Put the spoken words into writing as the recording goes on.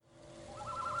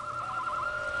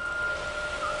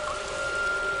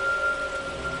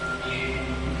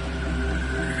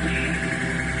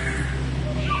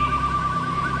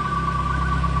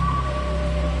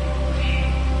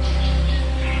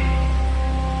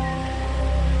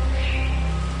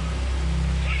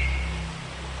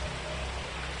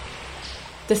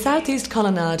The southeast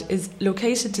colonnade is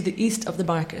located to the east of the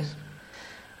market.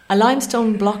 A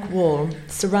limestone block wall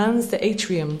surrounds the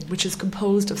atrium, which is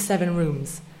composed of 7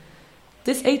 rooms.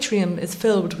 This atrium is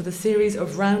filled with a series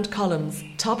of round columns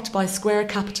topped by square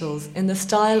capitals in the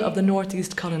style of the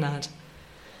northeast colonnade.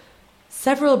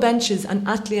 Several benches and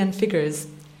Atlian figures,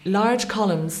 large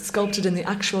columns sculpted in the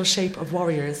actual shape of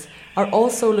warriors, are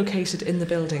also located in the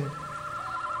building.